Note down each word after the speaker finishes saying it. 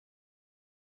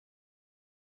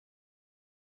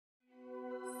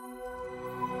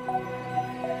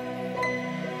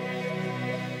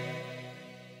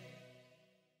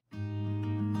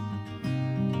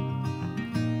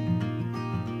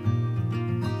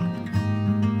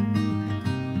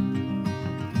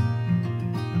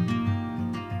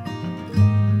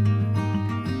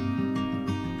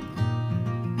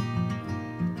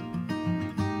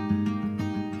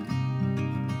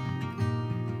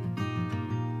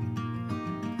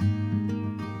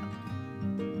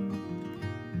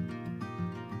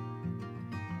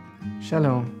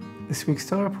Shalom. This week's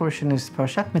Torah portion is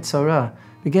Parashat Metzora,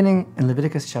 beginning in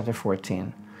Leviticus chapter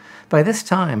 14. By this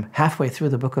time, halfway through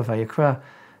the book of Vayikra,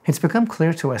 it's become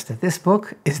clear to us that this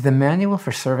book is the manual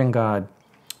for serving God.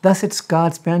 Thus, it's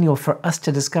God's manual for us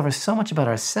to discover so much about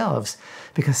ourselves,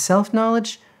 because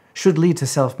self-knowledge should lead to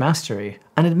self-mastery,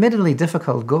 an admittedly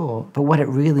difficult goal, but what it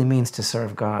really means to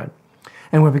serve God.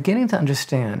 And we're beginning to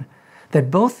understand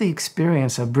that both the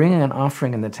experience of bringing an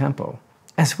offering in the temple,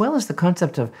 as well as the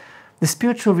concept of the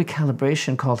spiritual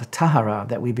recalibration called tahara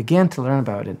that we began to learn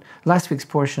about in last week's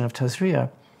portion of Tazria,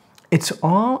 it's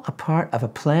all a part of a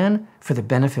plan for the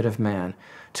benefit of man,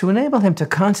 to enable him to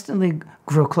constantly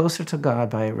grow closer to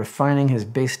God by refining his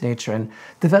base nature and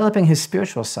developing his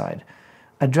spiritual side,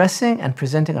 addressing and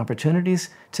presenting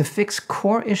opportunities to fix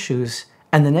core issues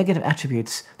and the negative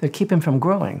attributes that keep him from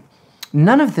growing.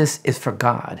 None of this is for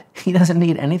God. He doesn't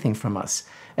need anything from us.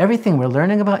 Everything we're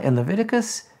learning about in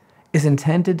Leviticus is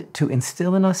intended to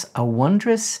instill in us a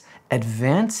wondrous,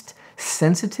 advanced,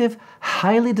 sensitive,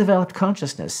 highly developed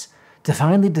consciousness,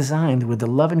 divinely designed with the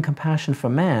love and compassion for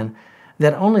man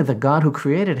that only the God who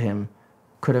created him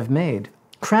could have made,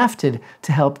 crafted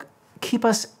to help keep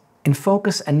us in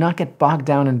focus and not get bogged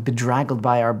down and bedraggled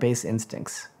by our base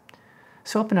instincts.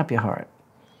 So open up your heart.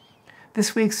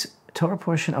 This week's Torah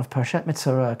portion of Parashat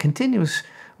Metzora continues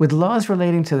with laws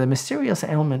relating to the mysterious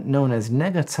ailment known as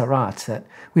tzarat that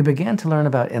we began to learn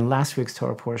about in last week's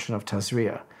Torah portion of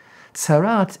Tazria.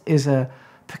 Tzarat is a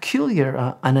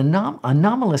peculiar,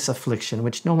 anomalous affliction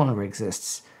which no longer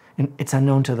exists. And it's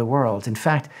unknown to the world. In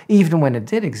fact, even when it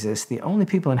did exist, the only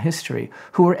people in history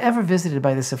who were ever visited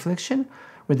by this affliction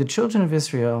were the children of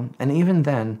Israel, and even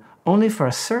then, only for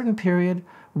a certain period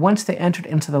once they entered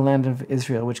into the land of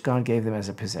Israel, which God gave them as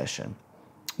a possession.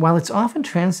 While it's often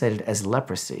translated as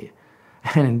leprosy,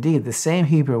 and indeed the same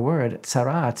Hebrew word,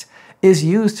 tzarat, is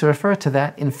used to refer to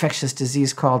that infectious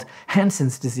disease called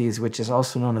Hansen's disease, which is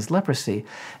also known as leprosy,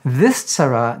 this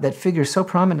tzarat that figures so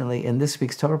prominently in this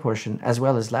week's Torah portion, as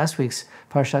well as last week's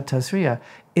Parashat Tazria,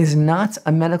 is not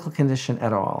a medical condition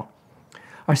at all.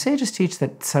 Our sages teach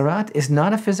that tzarat is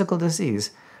not a physical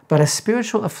disease, but a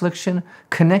spiritual affliction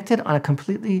connected on a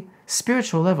completely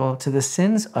spiritual level to the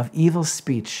sins of evil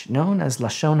speech, known as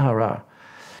lashon hara.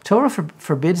 Torah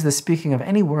forbids the speaking of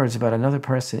any words about another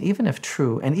person, even if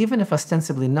true, and even if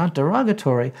ostensibly not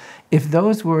derogatory, if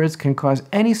those words can cause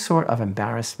any sort of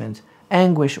embarrassment,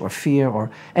 anguish, or fear, or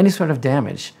any sort of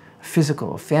damage,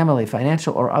 physical, family,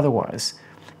 financial, or otherwise.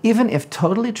 Even if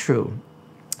totally true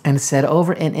and said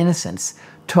over in innocence,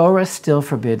 Torah still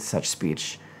forbids such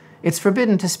speech. It's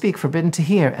forbidden to speak, forbidden to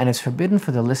hear, and it's forbidden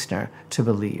for the listener to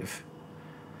believe.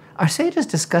 Our sages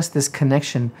discuss this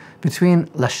connection between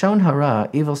lashon hara,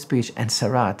 evil speech, and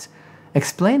tzarat,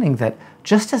 explaining that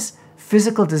just as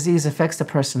physical disease affects a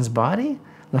person's body,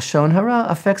 lashon hara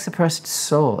affects a person's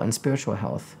soul and spiritual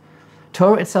health.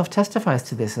 Torah itself testifies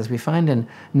to this, as we find in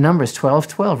Numbers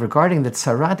 12:12, regarding the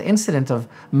tzarat incident of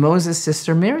Moses'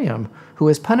 sister Miriam, who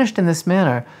was punished in this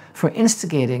manner for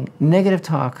instigating negative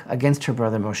talk against her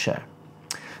brother Moshe.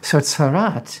 So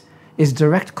tzarat is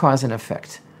direct cause and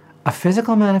effect, a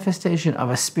physical manifestation of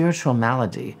a spiritual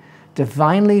malady,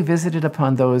 divinely visited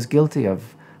upon those guilty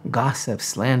of gossip,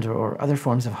 slander, or other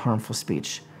forms of harmful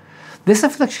speech. This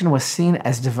affliction was seen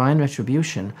as divine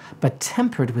retribution, but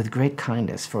tempered with great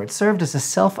kindness, for it served as a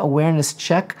self-awareness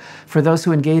check for those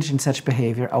who engaged in such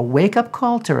behavior, a wake-up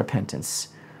call to repentance.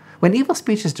 When evil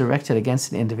speech is directed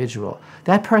against an individual,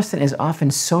 that person is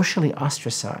often socially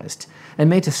ostracized and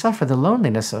made to suffer the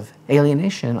loneliness of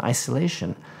alienation and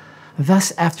isolation.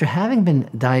 Thus, after having been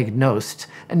diagnosed,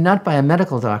 and not by a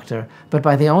medical doctor, but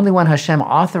by the only one Hashem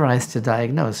authorized to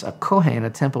diagnose, a Kohen, a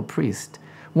temple priest,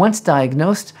 once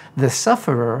diagnosed, the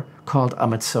sufferer, called a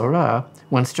Metzora,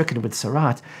 one stricken with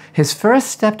tzarat, his first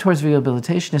step towards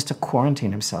rehabilitation is to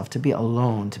quarantine himself, to be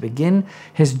alone, to begin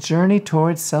his journey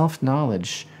towards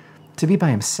self-knowledge, to be by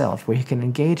himself, where he can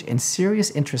engage in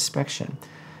serious introspection,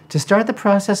 to start the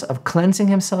process of cleansing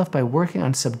himself by working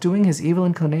on subduing his evil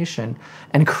inclination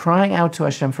and crying out to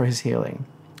Hashem for his healing.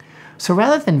 So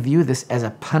rather than view this as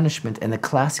a punishment in the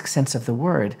classic sense of the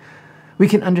word, we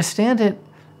can understand it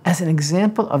as an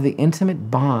example of the intimate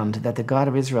bond that the God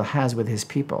of Israel has with his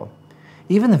people.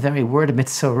 Even the very word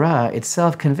Metzora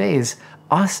itself conveys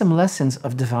awesome lessons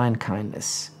of divine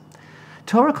kindness.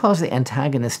 Torah calls the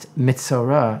antagonist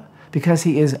Metzora because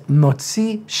he is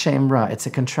motzi shem ra. It's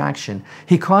a contraction.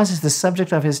 He causes the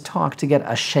subject of his talk to get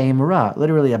a shem ra,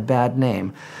 literally a bad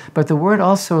name. But the word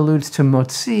also alludes to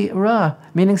motzi ra,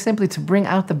 meaning simply to bring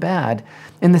out the bad,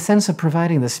 in the sense of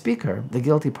providing the speaker, the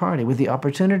guilty party, with the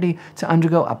opportunity to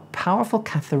undergo a powerful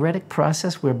cathartic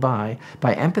process whereby,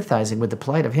 by empathizing with the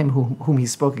plight of him whom he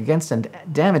spoke against and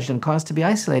damaged and caused to be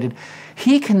isolated,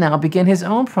 he can now begin his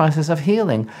own process of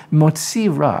healing, motzi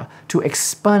ra, to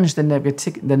expunge the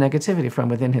negativity from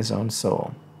within his own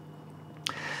soul.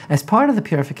 As part of the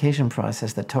purification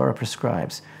process that Torah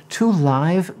prescribes, 2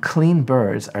 live, clean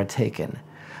birds are taken.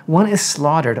 One is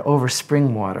slaughtered over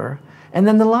spring water, and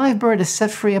then the live bird is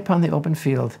set free upon the open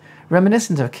field,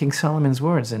 reminiscent of King Solomon's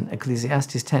words in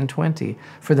Ecclesiastes 10:20,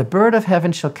 "For the bird of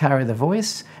heaven shall carry the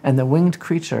voice, and the winged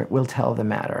creature will tell the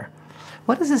matter."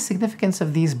 What is the significance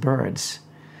of these birds?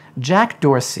 Jack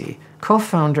Dorsey,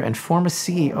 co-founder and former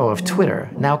CEO of Twitter,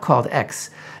 now called X,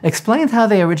 explained how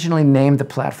they originally named the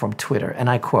platform Twitter, and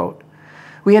I quote,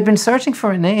 "We had been searching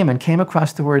for a name and came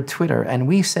across the word Twitter, and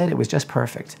we said it was just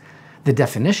perfect. The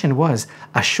definition was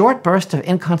a short burst of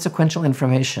inconsequential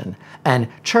information and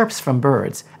chirps from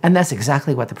birds, and that's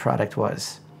exactly what the product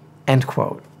was." End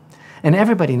quote. And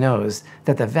everybody knows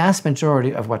that the vast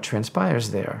majority of what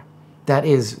transpires there, that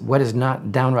is, what is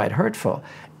not downright hurtful,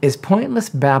 is pointless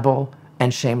babble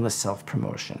and shameless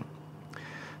self-promotion.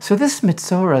 So this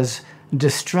Metzora's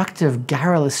destructive,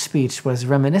 garrulous speech was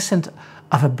reminiscent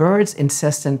of a bird's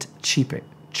incessant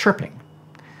chirping.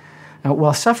 Now,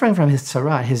 while suffering from his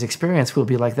tzarat, his experience will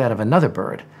be like that of another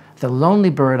bird, the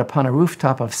lonely bird upon a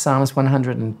rooftop of Psalms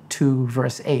 102,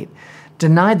 verse 8,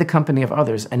 denied the company of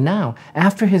others, and now,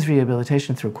 after his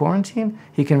rehabilitation through quarantine,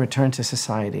 he can return to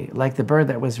society, like the bird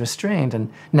that was restrained and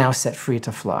now set free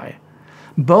to fly.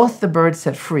 Both the bird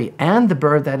set free and the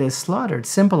bird that is slaughtered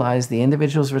symbolize the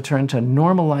individual's return to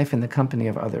normal life in the company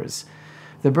of others.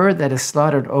 The bird that is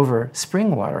slaughtered over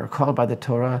spring water, called by the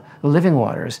Torah living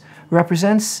waters,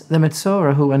 represents the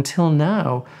Metzora who until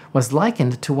now was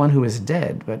likened to one who is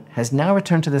dead, but has now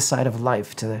returned to the side of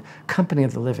life, to the company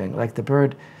of the living, like the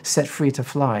bird set free to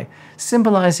fly,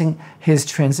 symbolizing his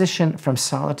transition from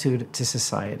solitude to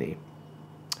society.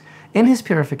 In his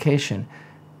purification,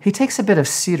 he takes a bit of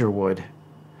cedar wood.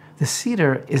 The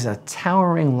cedar is a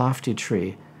towering, lofty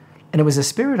tree, and it was a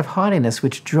spirit of haughtiness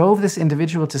which drove this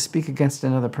individual to speak against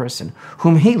another person,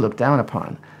 whom he looked down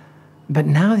upon. But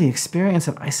now the experience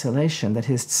of isolation that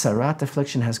his tzarat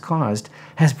affliction has caused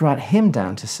has brought him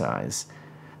down to size.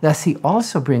 Thus he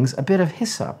also brings a bit of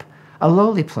hyssop, a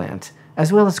lowly plant,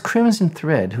 as well as crimson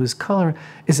thread, whose color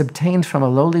is obtained from a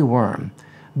lowly worm,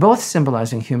 both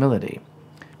symbolizing humility.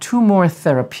 2 more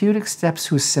therapeutic steps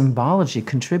whose symbology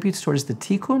contributes towards the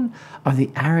tikkun of the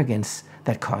arrogance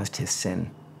that caused his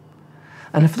sin.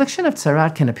 An affliction of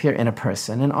tzarat can appear in a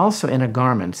person and also in a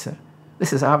garment.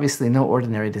 This is obviously no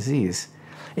ordinary disease.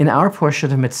 In our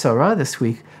portion of Metzora this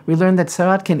week, we learned that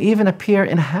tzarat can even appear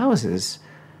in houses.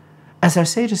 As our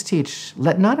sages teach,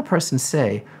 let not a person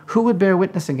say, "Who would bear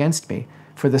witness against me?"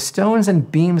 For the stones and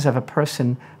beams of a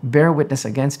person bear witness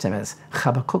against him, as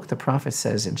Habakkuk the prophet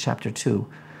says in chapter 2.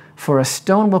 For a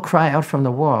stone will cry out from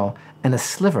the wall, and a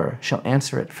sliver shall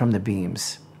answer it from the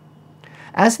beams.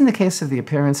 As in the case of the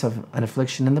appearance of an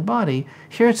affliction in the body,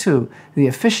 here too, the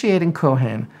officiating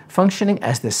Kohen, functioning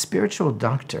as the spiritual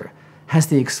doctor, has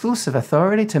the exclusive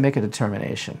authority to make a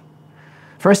determination.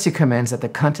 First, he commands that the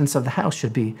contents of the house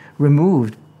should be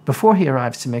removed before he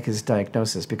arrives to make his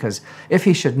diagnosis, because if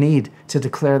he should need to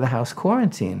declare the house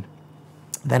quarantine,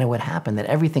 then it would happen that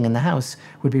everything in the house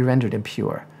would be rendered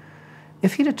impure.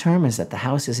 If he determines that the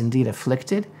house is indeed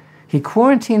afflicted, he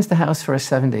quarantines the house for a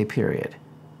 7-day period.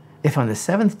 If on the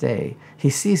 7th day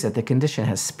he sees that the condition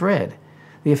has spread,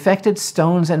 the affected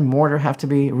stones and mortar have to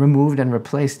be removed and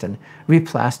replaced and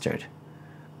replastered.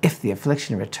 If the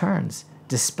affliction returns,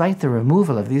 despite the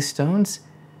removal of these stones,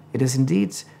 it is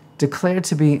indeed declared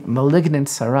to be malignant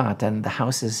tzarat, and the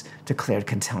house is declared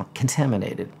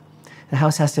contaminated. The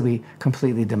house has to be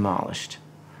completely demolished.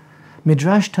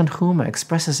 Midrash Tanchuma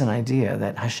expresses an idea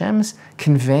that Hashem's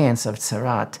conveyance of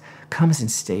tzarat comes in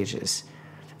stages.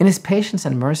 In his patience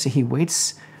and mercy, he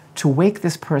waits to wake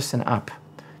this person up,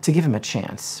 to give him a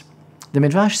chance. The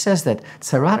Midrash says that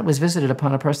tzarat was visited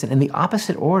upon a person in the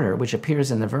opposite order which appears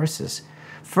in the verses.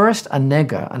 First, a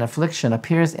nega, an affliction,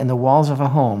 appears in the walls of a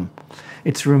home.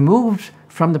 It's removed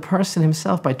from the person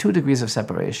himself by 2 degrees of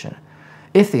separation.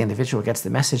 If the individual gets the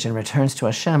message and returns to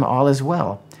Hashem, all is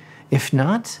well. If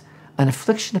not, an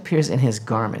affliction appears in his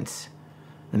garments.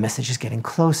 The message is getting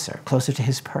closer to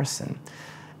his person.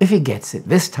 If he gets it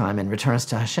this time and returns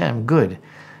to Hashem, good.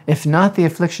 If not, the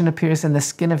affliction appears in the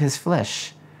skin of his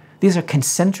flesh. These are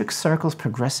concentric circles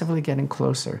progressively getting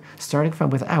closer, starting from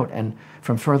without and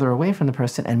from further away from the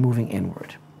person and moving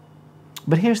inward.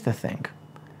 But here's the thing.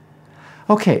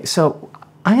 Okay, so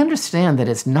I understand that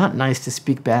it's not nice to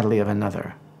speak badly of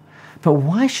another. But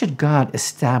why should God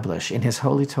establish in his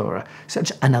holy Torah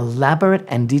such an elaborate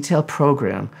and detailed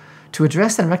program to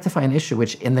address and rectify an issue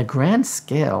which, in the grand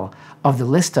scale of the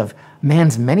list of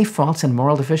man's many faults and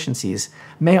moral deficiencies,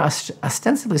 may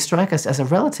ostensibly strike us as a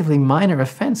relatively minor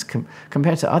offense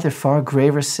compared to other far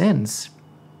graver sins?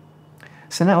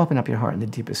 So now open up your heart in the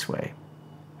deepest way.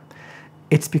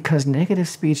 It's because negative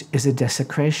speech is a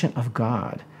desecration of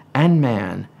God and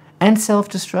man, and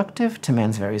self-destructive to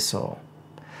man's very soul.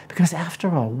 Because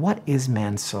after all, what is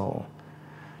man's soul?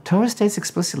 Torah states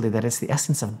explicitly that it's the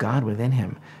essence of God within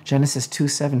him. Genesis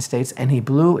 2:7 states, "And he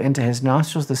blew into his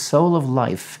nostrils the soul of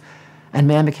life, and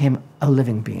man became a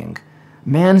living being."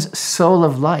 Man's soul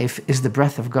of life is the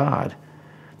breath of God.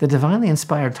 The divinely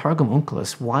inspired Targum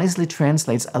Onkelos wisely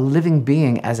translates a living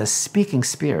being as a speaking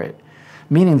spirit,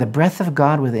 meaning the breath of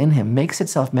God within him makes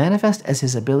itself manifest as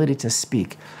his ability to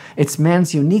speak. It's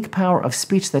man's unique power of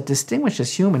speech that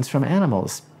distinguishes humans from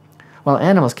animals. While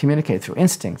animals communicate through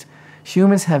instinct,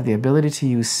 humans have the ability to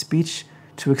use speech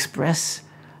to express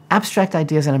abstract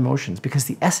ideas and emotions because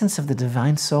the essence of the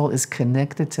divine soul is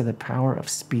connected to the power of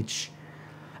speech.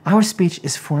 Our speech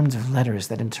is formed of letters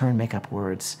that in turn make up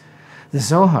words. The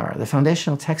Zohar, the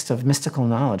foundational text of mystical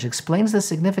knowledge, explains the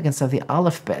significance of the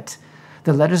alphabet,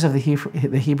 the letters of the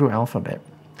Hebrew alphabet.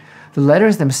 The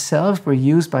letters themselves were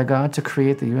used by God to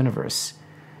create the universe.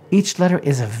 Each letter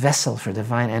is a vessel for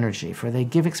divine energy, for they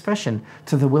give expression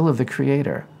to the will of the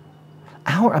Creator.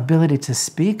 Our ability to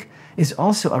speak is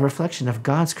also a reflection of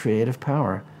God's creative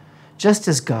power. Just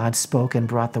as God spoke and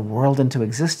brought the world into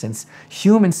existence,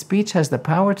 human speech has the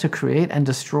power to create and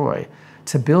destroy,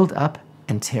 to build up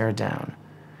and tear down.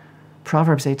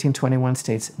 Proverbs 18:21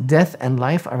 states, "Death and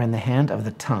life are in the hand of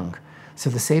the tongue." So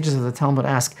the sages of the Talmud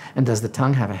ask, and does the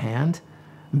tongue have a hand?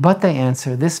 But they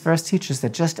answer, this verse teaches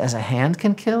that just as a hand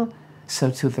can kill, so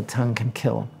too the tongue can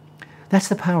kill. That's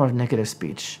the power of negative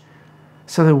speech.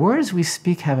 So the words we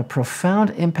speak have a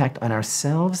profound impact on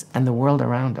ourselves and the world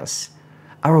around us.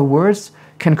 Our words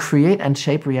can create and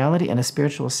shape reality in a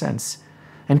spiritual sense.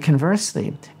 And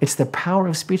conversely, it's the power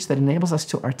of speech that enables us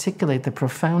to articulate the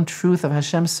profound truth of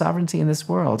Hashem's sovereignty in this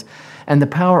world. And the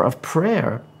power of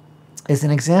prayer is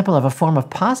an example of a form of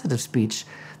positive speech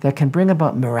that can bring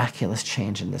about miraculous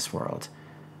change in this world.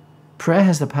 Prayer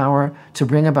has the power to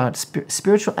bring about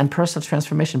spiritual and personal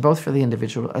transformation, both for the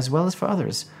individual as well as for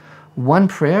others. One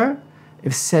prayer,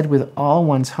 if said with all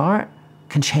one's heart,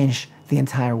 can change the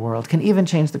entire world, can even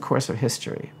change the course of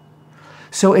history.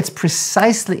 So it's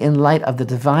precisely in light of the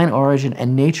divine origin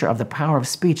and nature of the power of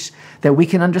speech that we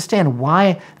can understand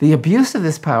why the abuse of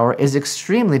this power is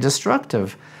extremely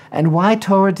destructive, and why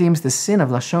Torah deems the sin of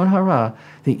Lashon Hara,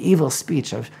 the evil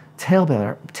speech of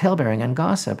talebearing and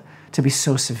gossip, to be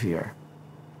so severe.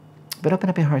 But open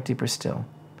up your heart deeper still.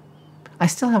 I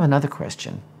still have another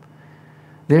question.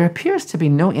 There appears to be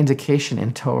no indication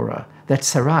in Torah that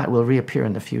tzarat will reappear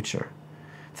in the future.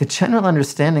 The general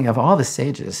understanding of all the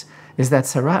sages is that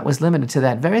tzarat was limited to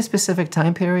that very specific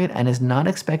time period and is not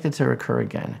expected to recur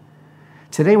again.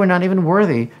 Today we're not even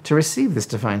worthy to receive this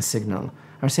divine signal.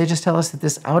 Our sages tell us that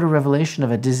this outer revelation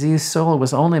of a diseased soul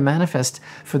was only manifest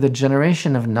for the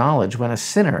generation of knowledge when a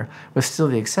sinner was still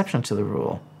the exception to the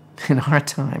rule. In our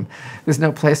time, there's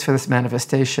no place for this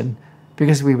manifestation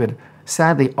because we would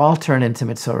sadly all turn into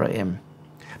Metzoraim.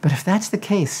 But if that's the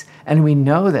case, and we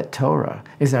know that Torah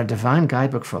is our divine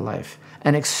guidebook for life,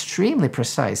 and extremely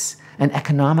precise and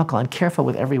economical and careful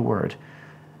with every word,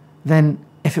 then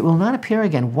if it will not appear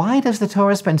again, why does the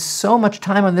Torah spend so much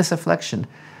time on this affliction,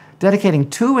 dedicating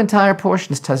 2 entire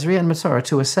portions, Tazria and Metzora,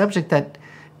 to a subject that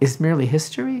is merely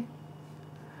history?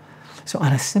 So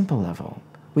on a simple level,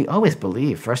 we always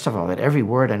believe, first of all, that every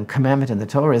word and commandment in the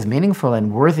Torah is meaningful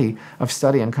and worthy of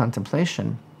study and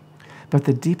contemplation. But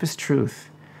the deepest truth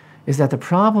is that the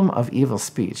problem of evil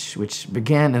speech, which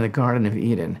began in the Garden of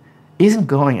Eden, isn't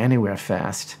going anywhere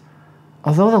fast.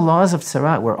 Although the laws of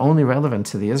tzarat were only relevant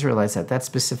to the Israelites at that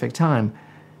specific time,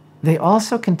 they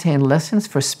also contain lessons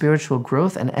for spiritual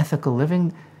growth and ethical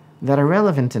living that are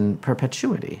relevant in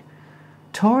perpetuity.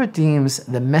 Torah deems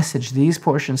the message these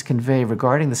portions convey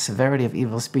regarding the severity of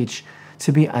evil speech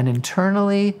to be an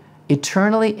eternally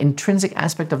intrinsic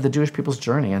aspect of the Jewish people's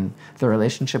journey and their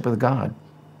relationship with God.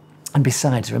 And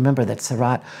besides, remember that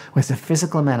tzarat was the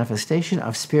physical manifestation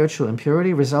of spiritual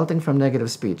impurity resulting from negative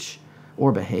speech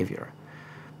or behavior.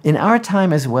 In our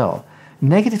time as well,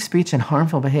 negative speech and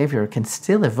harmful behavior can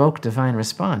still evoke divine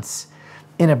response.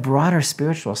 in a broader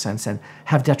spiritual sense and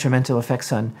have detrimental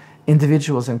effects on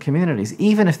individuals and communities,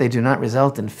 even if they do not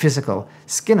result in physical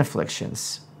skin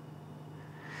afflictions.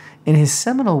 In his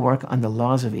seminal work on the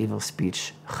laws of evil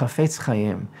speech,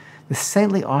 Chaim, the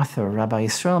saintly author Rabbi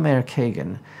Yisrael Meir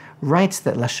Kagan writes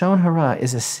that Lashon Hara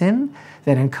is a sin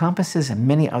that encompasses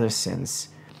many other sins,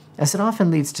 as it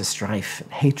often leads to strife,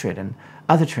 hatred, and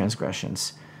other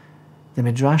transgressions. The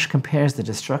Midrash compares the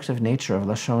destructive nature of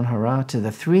Lashon Hara to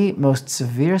the three most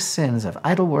severe sins of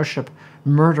idol worship,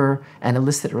 murder, and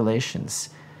illicit relations,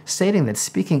 stating that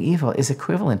speaking evil is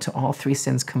equivalent to all three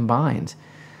sins combined.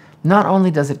 Not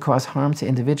only does it cause harm to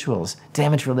individuals,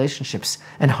 damage relationships,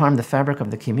 and harm the fabric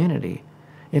of the community,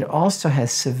 it also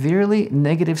has severely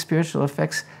negative spiritual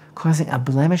effects, causing a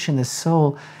blemish in the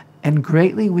soul and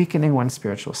greatly weakening one's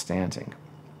spiritual standing.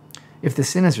 If the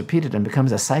sin is repeated and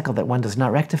becomes a cycle that one does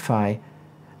not rectify,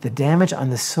 the damage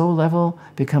on the soul level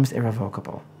becomes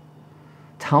irrevocable.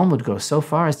 Talmud goes so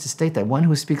far as to state that one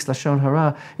who speaks Lashon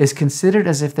Hara is considered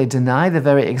as if they deny the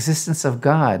very existence of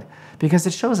God, because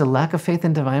it shows a lack of faith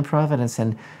in divine providence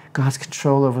and God's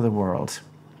control over the world.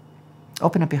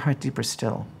 Open up your heart deeper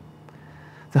still.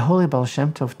 The holy Baal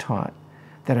Shem Tov taught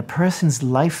that a person's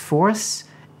life force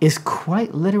is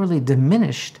quite literally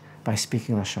diminished by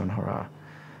speaking Lashon Hara.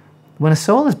 When a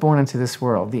soul is born into this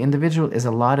world, the individual is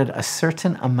allotted a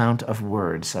certain amount of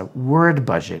words, a word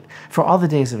budget, for all the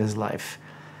days of his life.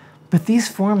 But these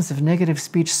forms of negative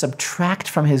speech subtract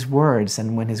from his words,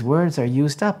 and when his words are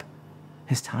used up,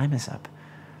 his time is up.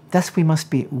 Thus we must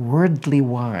be wordly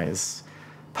wise.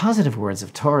 Positive words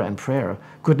of Torah and prayer,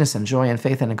 goodness and joy and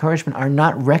faith and encouragement are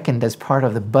not reckoned as part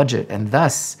of the budget, and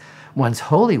thus one's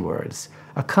holy words,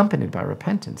 accompanied by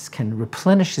repentance, can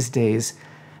replenish his days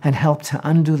and help to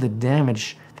undo the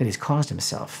damage that he's caused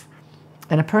himself.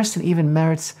 And a person even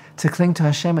merits to cling to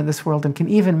Hashem in this world and can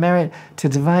even merit to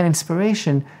divine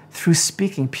inspiration through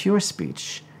speaking pure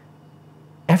speech.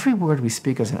 Every word we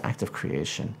speak is an act of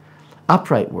creation.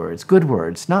 Upright words, good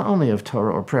words, not only of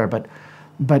Torah or prayer,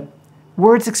 but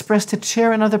words expressed to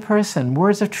cheer another person,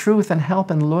 words of truth and help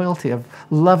and loyalty, of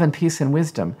love and peace and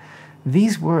wisdom.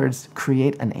 These words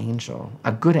create an angel,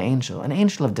 a good angel, an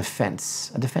angel of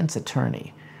defense, a defense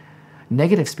attorney.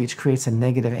 Negative speech creates a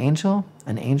negative angel,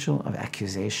 an angel of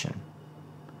accusation.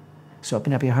 So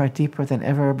open up your heart deeper than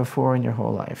ever before in your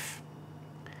whole life.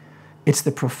 It's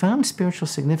the profound spiritual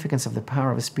significance of the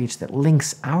power of speech that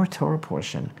links our Torah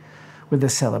portion with the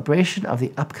celebration of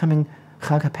the upcoming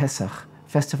Chag HaPesach,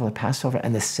 Festival of Passover,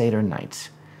 and the Seder night.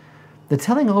 The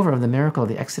telling over of the miracle of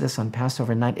the Exodus on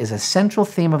Passover night is a central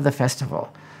theme of the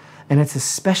festival, and it's a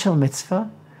special mitzvah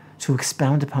to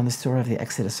expound upon the story of the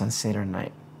Exodus on Seder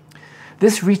night.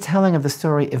 This retelling of the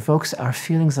story evokes our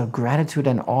feelings of gratitude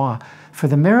and awe for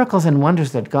the miracles and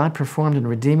wonders that God performed in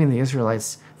redeeming the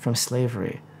Israelites from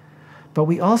slavery. But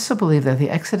we also believe that the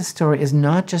Exodus story is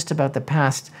not just about the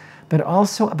past, but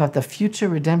also about the future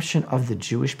redemption of the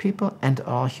Jewish people and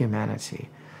all humanity.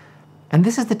 And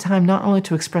this is the time not only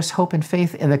to express hope and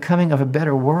faith in the coming of a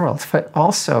better world, but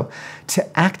also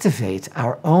to activate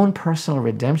our own personal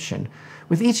redemption,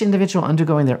 with each individual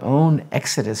undergoing their own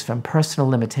exodus from personal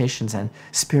limitations and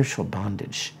spiritual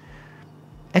bondage.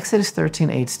 Exodus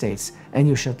 13:8 states, "And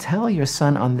you shall tell your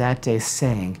son on that day,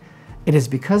 saying, it is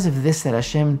because of this that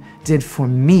Hashem did for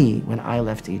me when I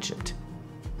left Egypt."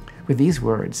 With these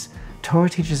words, Torah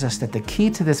teaches us that the key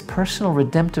to this personal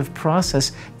redemptive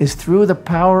process is through the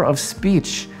power of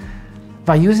speech.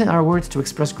 By using our words to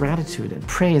express gratitude and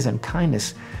praise and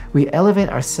kindness, we elevate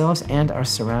ourselves and our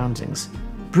surroundings,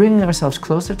 bringing ourselves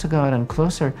closer to God and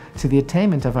closer to the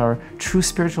attainment of our true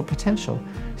spiritual potential,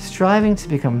 striving to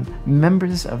become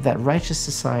members of that righteous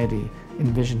society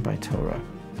envisioned by Torah.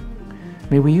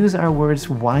 May we use our words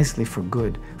wisely for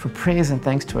good, for praise and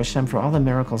thanks to Hashem for all the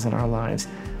miracles in our lives.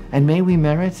 And may we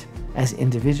merit, as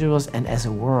individuals and as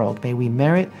a world, may we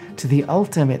merit to the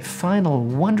ultimate, final,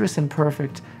 wondrous and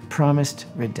perfect, promised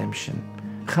redemption.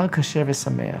 Chag kasher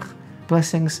v'sameach.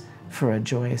 Blessings for a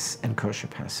joyous and kosher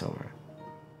Passover.